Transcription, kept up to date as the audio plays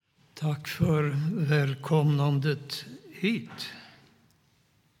Tack för välkomnandet hit.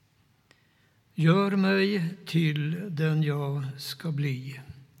 Gör mig till den jag ska bli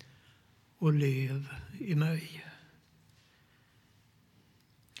och lev i mig.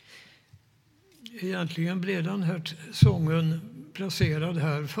 Egentligen blev den här sången placerad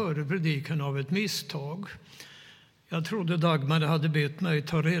här före predikan av ett misstag. Jag trodde Dagmar hade bett mig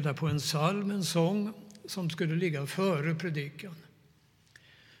ta reda på en psalm, en sång som skulle ligga före predikan.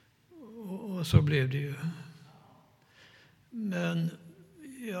 Och så blev det ju. Men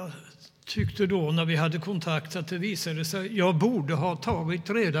jag tyckte då när vi hade kontakt att det visade sig jag borde ha tagit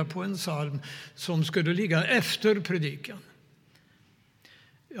reda på en psalm som skulle ligga efter predikan.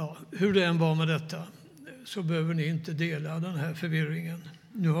 Ja, hur det än var med detta så behöver ni inte dela den här förvirringen.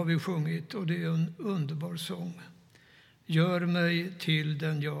 Nu har vi sjungit och det är en underbar sång. Gör mig till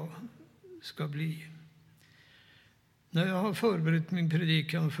den jag ska bli. När jag har förberett min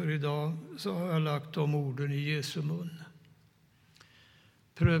predikan för idag så har jag lagt de orden i Jesu mun.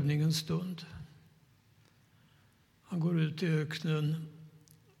 Prövningens stund. Han går ut i öknen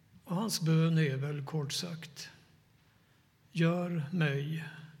och hans bön är väl kort sagt: gör mig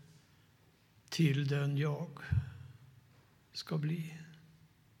till den jag ska bli.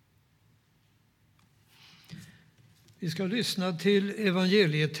 Vi ska lyssna till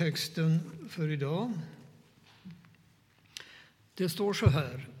evangelietexten för idag. Det står så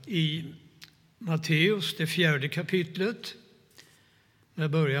här i Matteus, det 4:e kapitlet,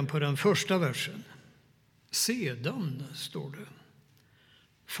 med början på den första versen. Sedan, står det,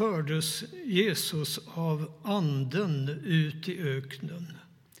 fördes Jesus av anden ut i öknen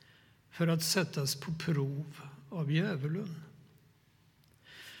för att sättas på prov av djävulen.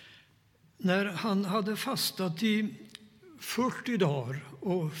 När han hade fastat i 40 dagar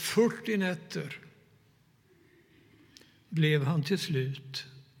och 40 nätter blev han till slut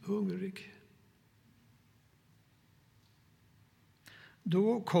hungrig.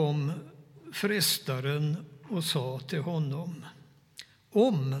 Då kom frestaren och sa till honom: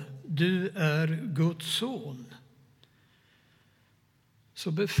 om du är Guds son,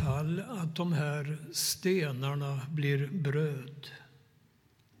 så befall att de här stenarna blir bröd.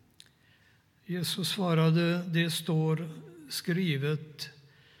 Jesus svarade: det står skrivet,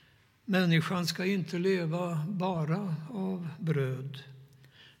 människan ska inte leva bara av bröd,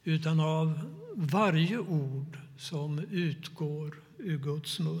 utan av varje ord som utgår ur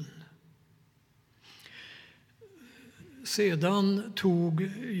Guds mun. Sedan tog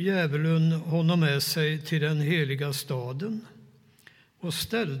djävulen honom med sig till den heliga staden och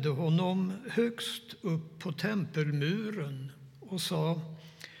ställde honom högst upp på tempelmuren och sa: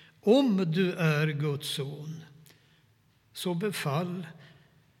 om du är Guds son, så befall,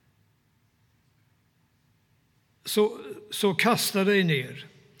 så kasta dig ner.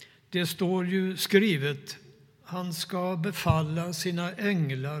 Det står ju skrivet, han ska befalla sina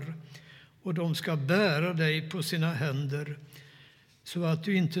änglar och de ska bära dig på sina händer så att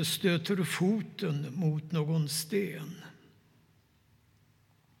du inte stöter foten mot någon sten.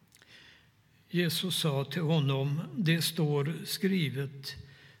 Jesus sa till honom: det står skrivet,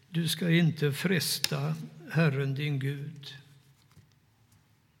 du ska inte fresta Herren din Gud.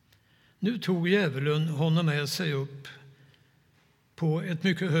 Nu tog djävulen honom med sig upp på ett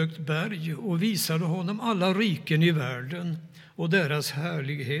mycket högt berg och visade honom alla riken i världen och deras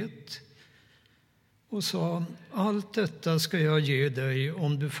härlighet och sa: allt detta ska jag ge dig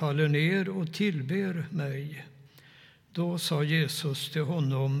om du faller ner och tillber mig. Då sa Jesus till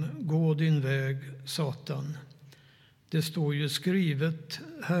honom: gå din väg, Satan. Det står ju skrivet,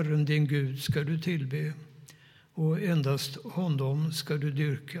 Herren din Gud ska du tillbe och endast honom ska du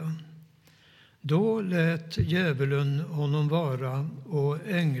dyrka. Då lät djävulen honom vara och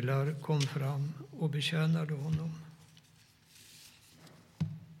änglar kom fram och betjänade honom.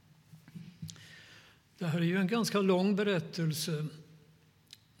 Det här är ju en ganska lång berättelse.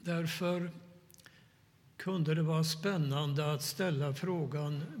 Därför kunde det vara spännande att ställa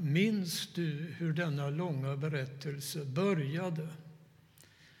frågan: minns du hur denna långa berättelse började?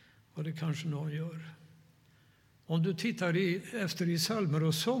 Och det kanske någon gör. Om du tittar efter i psalmer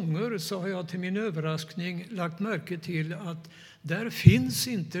och sånger så har jag till min överraskning lagt märke till att där finns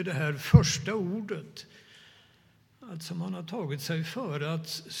inte det här första ordet. Alltså man har tagit sig för att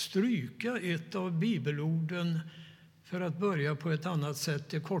stryka ett av bibelorden för att börja på ett annat sätt.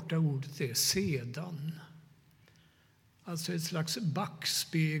 Det korta ordet är sedan. Alltså ett slags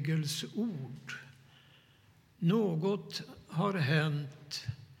backspegelsord. Något har hänt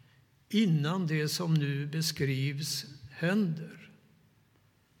innan det som nu beskrivs händer.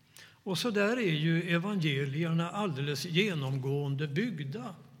 Och så där är ju evangelierna alldeles genomgående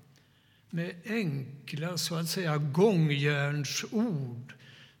byggda. med enkla, så att säga, gångjärnsord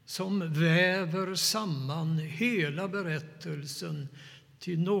som väver samman hela berättelsen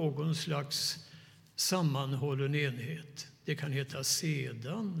till någon slags sammanhållen enhet. Det kan heta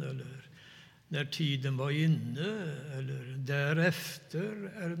sedan, eller när tiden var inne, eller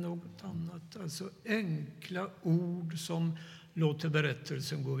därefter är något annat. Alltså enkla ord som låter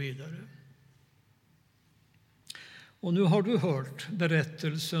berättelsen gå vidare. Och nu har du hört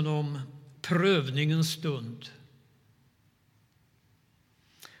berättelsen om prövningens stund.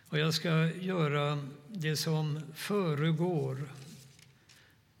 Och jag ska göra det som föregår,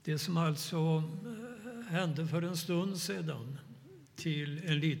 det som alltså hände för en stund sedan, till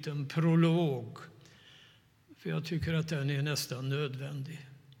en liten prolog. För jag tycker att den är nästan nödvändig.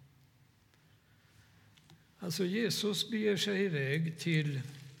 Alltså Jesus beger sig iväg till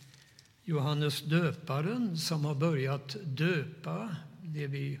Johannes döparen som har börjat döpa. Det är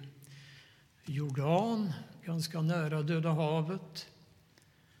vid Jordan, ganska nära Döda havet.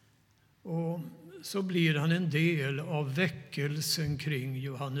 Och så blir han en del av väckelsen kring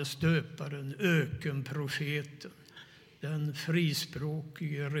Johannes döparen, ökenprofeten, den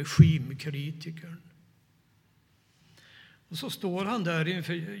frispråkige regimkritikern. Och så står han där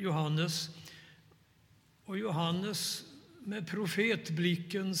inför Johannes, och Johannes med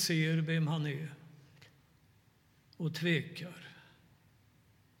profetblicken ser vem han är och tvekar.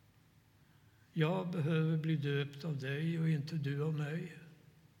 Jag behöver bli döpt av dig och inte du av mig.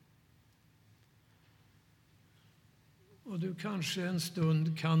 Och du kanske en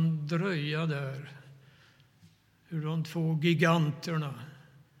stund kan dröja där, hur de två giganterna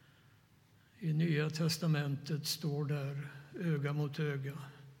i Nya testamentet står där öga mot öga.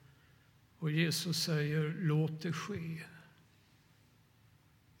 Och Jesus säger, låt det ske.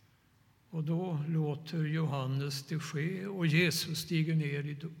 Och då låter Johannes det ske, och Jesus stiger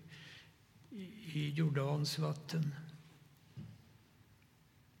ner i Jordans vatten.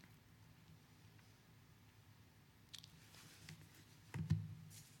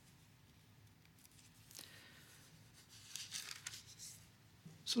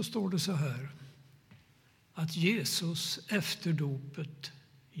 Så står det så här, att Jesus efter dopet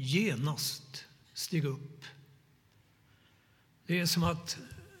genast steg upp. Det är som att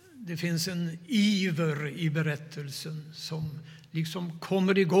det finns en iver i berättelsen som liksom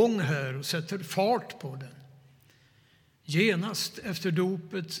kommer igång här och sätter fart på den. Genast efter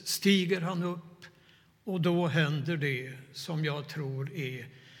dopet stiger han upp, och då händer det som jag tror är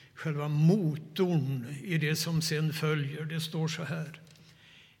själva motorn i det som sen följer. Det står så här: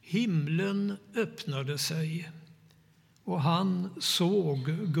 himlen öppnade sig, och han såg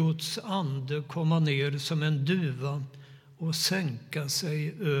Guds ande komma ner som en duva och sänka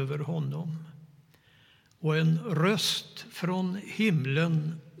sig över honom. Och en röst från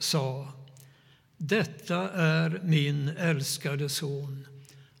himlen sa: detta är min älskade son,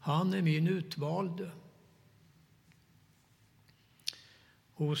 han är min utvalde.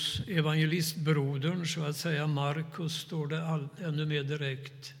 Hos evangelistbrodern, så att säga Markus, står det ännu mer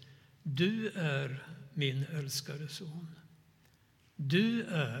direkt: du är min älskade son. Du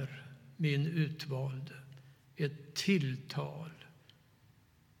är min utvalde. Ett tilltal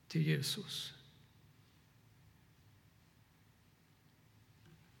till Jesus.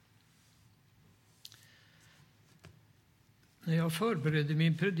 När jag förberedde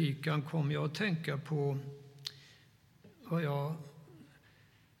min predikan kom jag att tänka på vad jag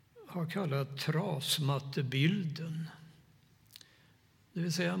har kallat trasmattebilden. Det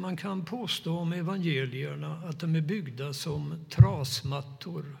vill säga, man kan påstå om evangelierna att de är byggda som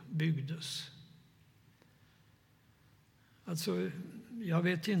trasmattor byggdes. Alltså, jag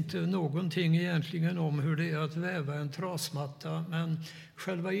vet inte någonting egentligen om hur det är att väva en trasmatta, men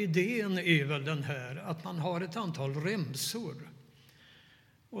själva idén är väl den här, att man har ett antal remsor.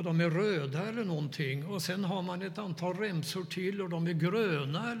 Och de är röda eller någonting, och sen har man ett antal remsor till och de är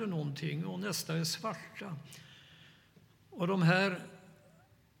gröna eller någonting, och nästa är svarta. Och de här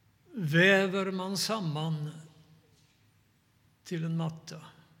väver man samman till en matta.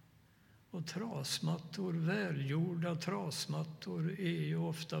 Och trasmattor, välgjorda trasmattor, är ju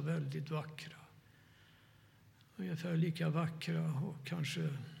ofta väldigt vackra. Ungefär lika vackra och kanske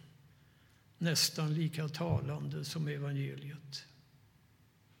nästan lika talande som evangeliet.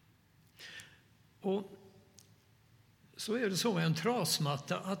 Och så är det så med en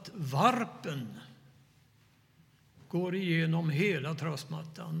trasmatta att varpen går igenom hela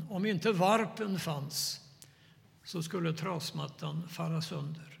trasmattan. Om inte varpen fanns så skulle trasmattan falla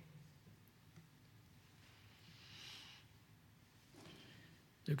sönder.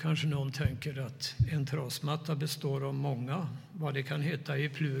 Nu kanske någon tänker att en trasmatta består av många, vad det kan heta i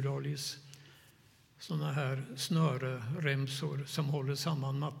pluralis, sådana här snöreremsor som håller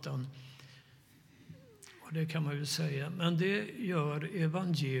samman mattan. Och det kan man ju säga. Men det gör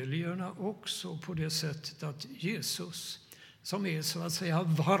evangelierna också på det sättet att Jesus, som är så att säga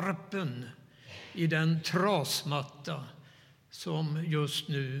varpen i den trasmatta som just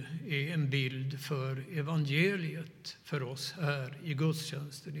nu är en bild för evangeliet för oss här i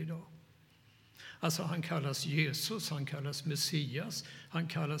gudstjänsten idag. Alltså han kallas Jesus, han kallas Messias, han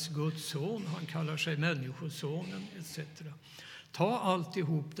kallas Guds son, han kallar sig människosonen etc. Ta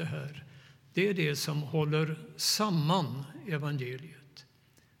alltihop det här. Det är det som håller samman evangeliet.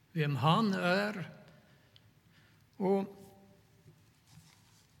 Vem han är. Och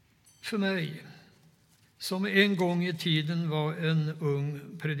för mig, som en gång i tiden var en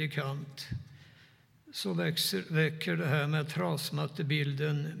ung predikant, så väcker det här med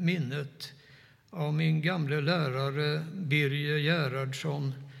trasmattebilden minnet av min gamle lärare Birger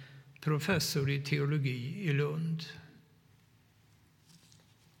Gerhardsson, professor i teologi i Lund.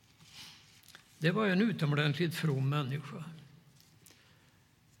 Det var en utomordentligt from människa.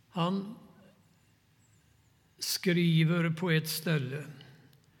 Han skriver på ett ställe: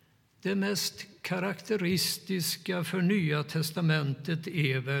 det mest karaktäristiska för Nya testamentet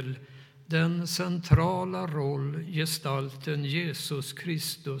är väl den centrala roll gestalten Jesus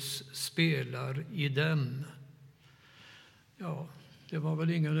Kristus spelar i dem. Ja, det var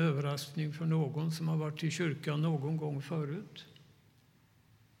väl ingen överraskning för någon som har varit i kyrkan någon gång förut.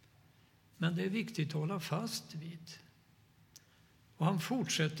 Men det är viktigt att hålla fast vid. Och han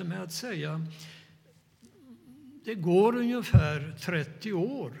fortsätter med att säga: det går ungefär 30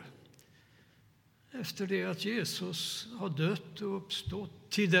 år efter det att Jesus har dött och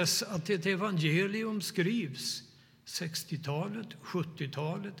uppstått till dess att ett evangelium skrivs. 60-talet,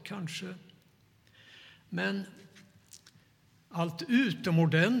 70-talet kanske. Men allt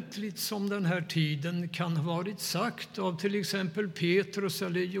utomordentligt som den här tiden kan ha varit sagt av till exempel Petrus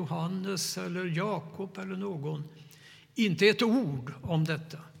eller Johannes eller Jakob eller någon, inte ett ord om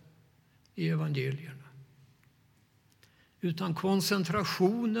detta i evangelierna. Utan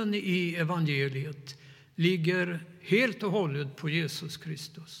koncentrationen i evangeliet ligger helt och hållet på Jesus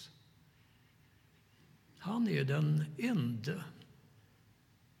Kristus. Han är den enda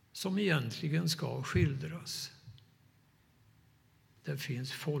som egentligen ska skildras. Det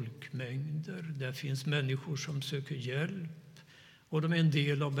finns folkmängder, det finns människor som söker hjälp och de är en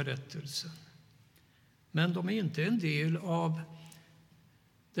del av berättelsen. Men de är inte en del av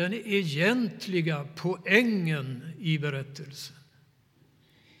den egentliga poängen i berättelsen.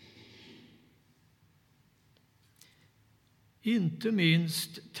 Inte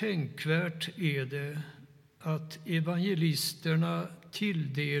minst tänkvärt är det att evangelisterna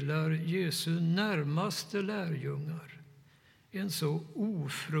tilldelar Jesu närmaste lärjungar en så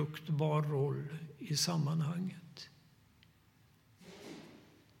ofruktbar roll i sammanhanget.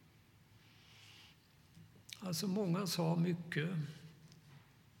 Alltså många sa mycket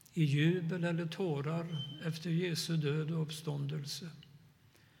i jubel eller tårar efter Jesu död och uppståndelse.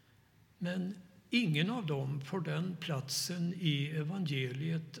 Men ingen av dem får den platsen i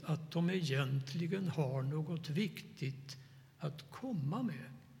evangeliet att de egentligen har något viktigt att komma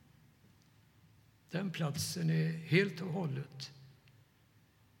med. Den platsen är helt och hållet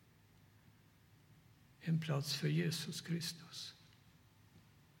en plats för Jesus Kristus.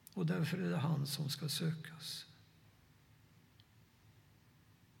 Och därför är det han som ska sökas.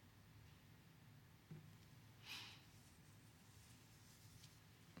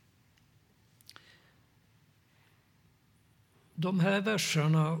 De här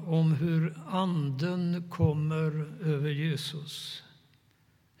verserna om hur anden kommer över Jesus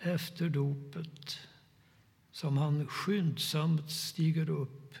efter dopet, som han skyndsamt stiger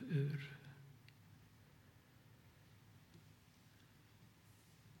upp ur.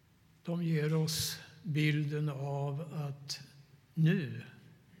 De ger oss bilden av att nu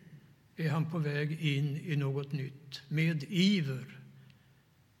är han på väg in i något nytt med iver.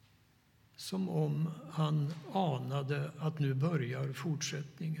 Som om han anade att nu börjar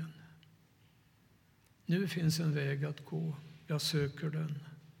fortsättningen. Nu finns en väg att gå. Jag söker den.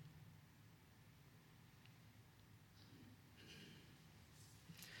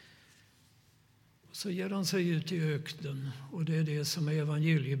 Så ger han sig ut i öknen, och det är det som är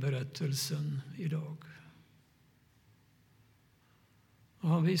evangelieberättelsen idag. Och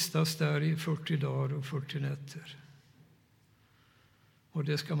han vistas där i 40 dagar och 40 nätter. Och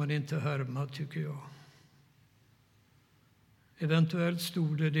det ska man inte härma, tycker jag. Eventuellt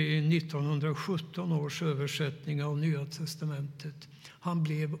stod det i 1917 års översättning av Nya testamentet. Han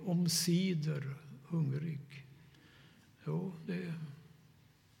blev omsider hungrig. Jo, det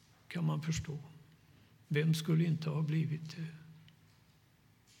kan man förstå. Vem skulle inte ha blivit det?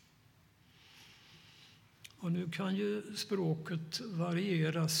 Och nu kan ju språket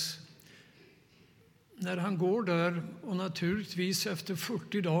varieras. När han går där och naturligtvis efter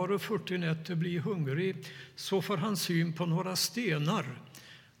 40 dagar och 40 nätter blir hungrig, så får han syn på några stenar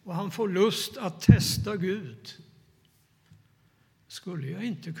och han får lust att testa Gud. Skulle jag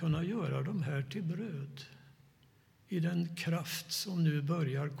inte kunna göra de här till bröd i den kraft som nu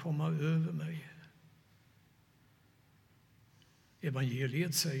börjar komma över mig?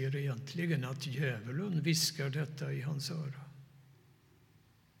 Evangeliet säger egentligen att djävulen viskar detta i hans öra.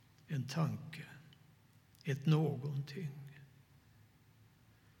 En tanke, ett någonting.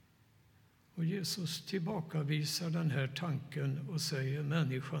 Och Jesus tillbakavisar den här tanken och säger: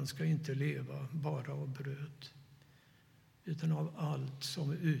 människan ska inte leva bara av bröd, utan av allt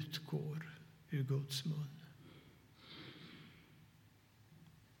som utgår ur Guds mun.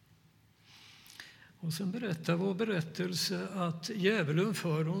 Och sen berättar vår berättelse att djävulen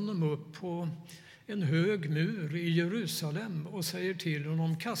för honom upp på en hög mur i Jerusalem och säger till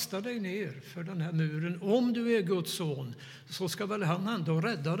honom: kasta dig ner för den här muren. Om du är Guds son så ska väl han ändå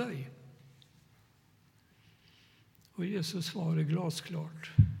rädda dig. Och Jesus svar är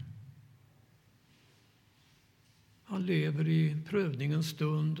glasklart. Han lever i prövningens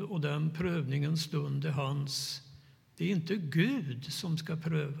stund och den prövningens stund är hans. Det är inte Gud som ska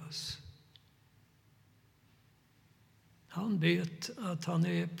prövas. Han vet att han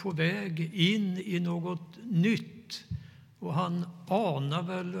är på väg in i något nytt och han anar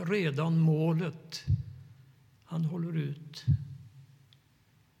väl redan målet. Han håller ut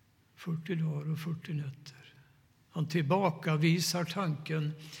 40 dagar och 40 nätter. Han tillbakavisar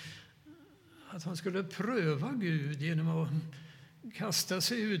tanken att han skulle pröva Gud genom att kasta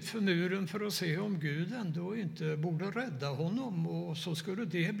sig ut för muren för att se om Gud ändå inte borde rädda honom, och så skulle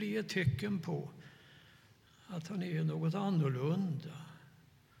det bli ett tecken på att han är något annorlunda,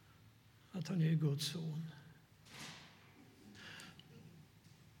 att han är Guds son.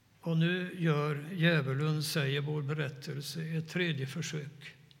 Och nu gör djävulen, säger vår berättelse, ett tredje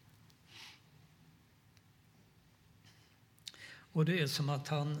försök. Och det är som att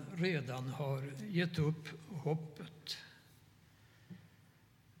han redan har gett upp hoppet.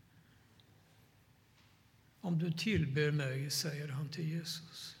 Om du tillber mig, säger han till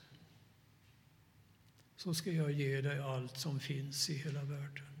Jesus, så ska jag ge dig allt som finns i hela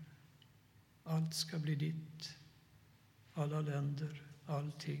världen. Allt ska bli ditt. Alla länder,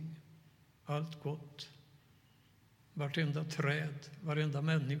 allting, allt gott. Vartenda träd, varenda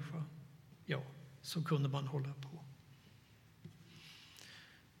människa. Ja, så kunde man hålla på.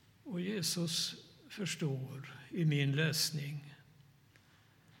 Och Jesus förstår i min läsning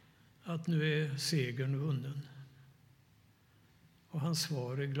att nu är segern vunnen. Och hans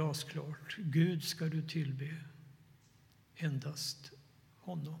svar är glasklart. Gud ska du tillbe, endast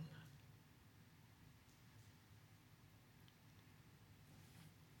honom.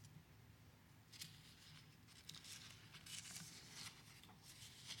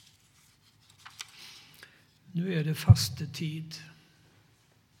 Nu är det fastetid.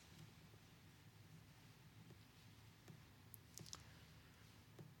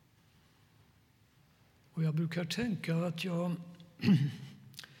 Och jag brukar tänka att jag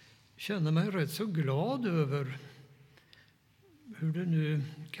känner mig rätt så glad över hur det nu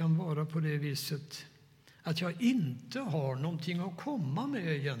kan vara på det viset att jag inte har någonting att komma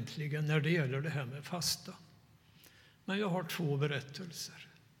med egentligen när det gäller det här med fasta. Men jag har 2 berättelser.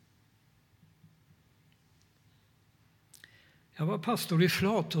 Jag var pastor i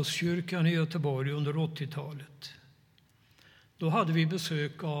Flatoskyrkan i Göteborg under 80-talet. Då hade vi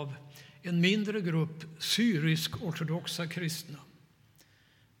besök av en mindre grupp syrisk-ortodoxa kristna.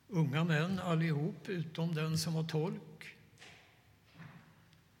 Unga män allihop, utom den som var tolk.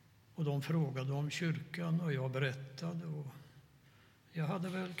 Och de frågade om kyrkan och jag berättade. Och jag hade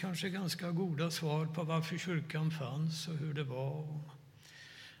väl kanske ganska goda svar på varför kyrkan fanns och hur det var.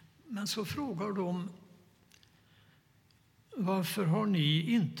 Men så frågar de: varför har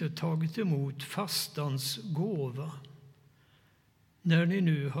ni inte tagit emot fastans gåva när ni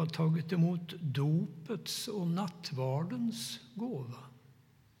nu har tagit emot dopets och nattvardens gåva?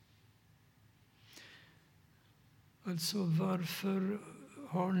 Alltså, varför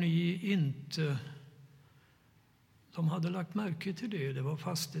har ni inte... De hade lagt märke till det var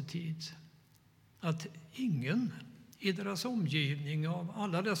fastetid. Att ingen i deras omgivning av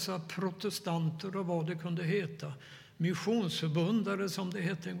alla dessa protestanter och vad det kunde heta missionsförbundare som det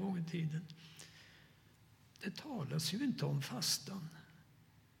hette en gång i tiden. Det talas ju inte om fastan.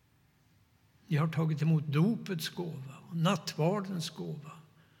 Ni har tagit emot dopets gåva och nattvardens gåva.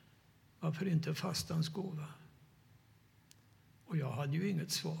 Varför inte fastans gåva? Och jag hade ju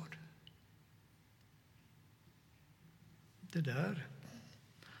inget svar. Det där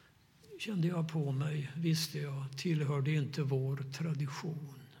kände jag på mig, visste jag, tillhörde inte vår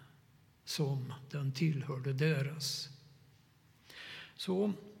tradition som den tillhörde deras.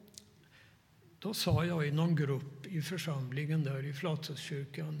 Så då sa jag i någon grupp i församlingen där i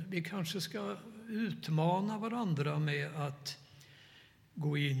Flathuskyrkan, vi kanske ska utmana varandra med att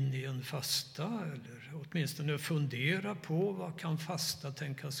gå in i en fasta eller åtminstone fundera på vad kan fasta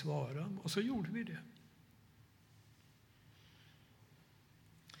tänkas vara. Och så gjorde vi det.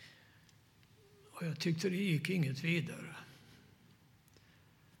 Och jag tyckte det gick inget vidare.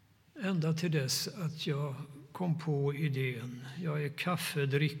 Ända till dess att jag kom på idén. Jag är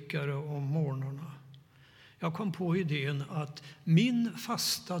kaffedrickare om morgnarna. Jag kom på idén att min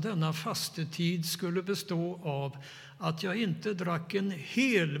fasta, denna fastetid, skulle bestå av att jag inte drack en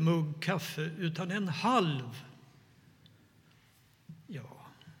hel mugg kaffe utan en halv. Ja,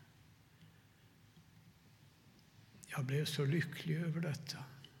 jag blev så lycklig över detta.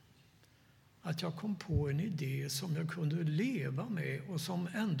 Att jag kom på en idé som jag kunde leva med och som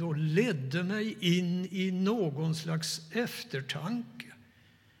ändå ledde mig in i någon slags eftertanke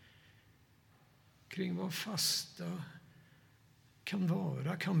kring vad fasta kan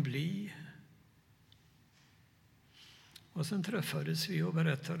vara, kan bli. Och sen träffades vi och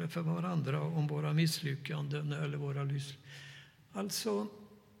berättade för varandra om våra misslyckanden eller våra Alltså,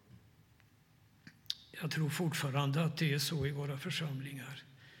 jag tror fortfarande att det är så i våra församlingar.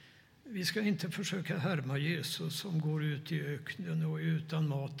 Vi ska inte försöka härma Jesus som går ut i öknen och är utan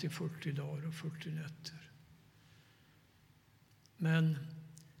mat i 40 dagar och 40 nätter. Men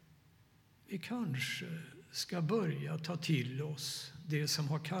vi kanske ska börja ta till oss det som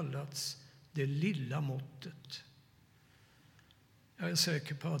har kallats det lilla måttet. Jag är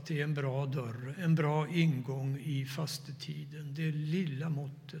säker på att det är en bra dörr, en bra ingång i fastetiden. Det lilla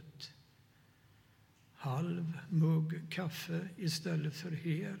måttet. Halv mugg kaffe istället för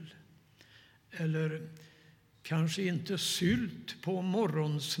hel. Eller kanske inte sylt på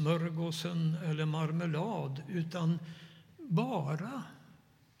morgonsmörgåsen eller marmelad utan bara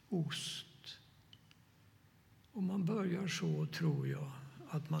ost. Om man börjar så tror jag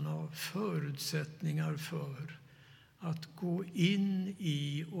att man har förutsättningar för att gå in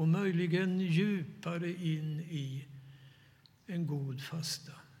i och möjligen djupare in i en god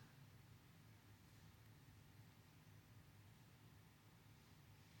fasta.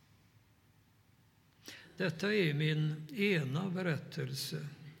 Detta är min ena berättelse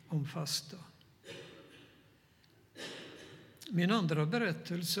om fasta. Min andra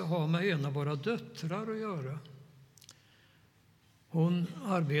berättelse har med en av våra döttrar att göra. Hon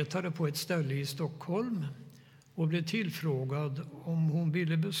arbetade på ett ställe i Stockholm och blev tillfrågad om hon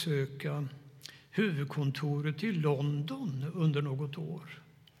ville besöka huvudkontoret i London under något år.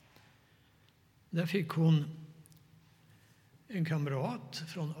 Där fick hon en kamrat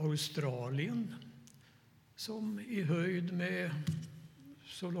från Australien som i höjd med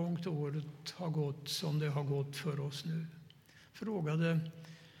så långt året har gått som det har gått för oss nu, frågade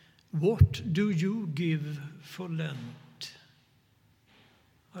 "What do you give for Lent?"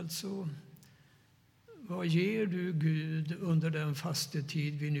 Alltså, vad ger du Gud under den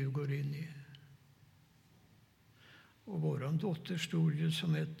fastetid vi nu går in i? Och vår dotter stod ju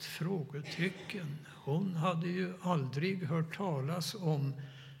som ett frågetecken. Hon hade ju aldrig hört talas om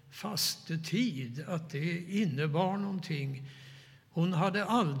fastetid, att det innebar någonting. Hon hade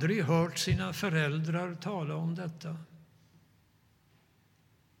aldrig hört sina föräldrar tala om detta.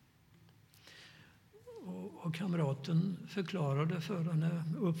 Och kamraten förklarade för henne,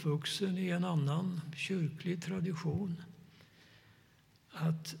 uppvuxen i en annan kyrklig tradition,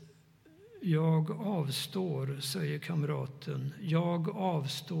 att jag avstår, säger kamraten, jag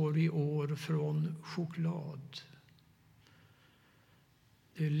avstår i år från choklad.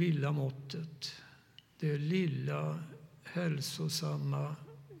 Det lilla måttet, det lilla hälsosamma,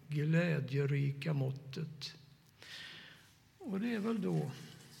 glädjerika måttet. Och det är väl då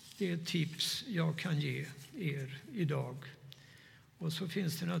det tips jag kan ge er idag. Och så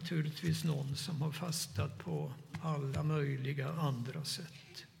finns det naturligtvis någon som har fastat på alla möjliga andra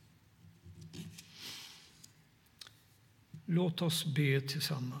sätt. Låt oss be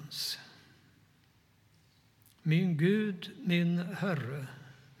tillsammans. Min Gud, min Herre,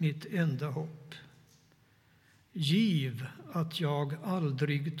 mitt enda hopp. Giv att jag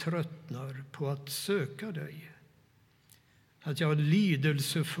aldrig tröttnar på att söka dig. att jag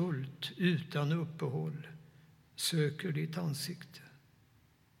lidelsefullt utan uppehåll söker ditt ansikte.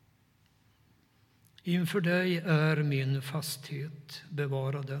 Inför dig är min fasthet,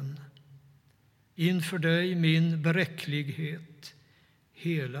 bevara den. Inför dig min bräcklighet,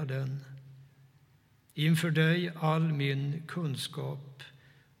 hela den. Inför dig all min kunskap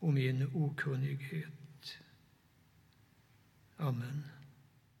och min okunnighet. Amen.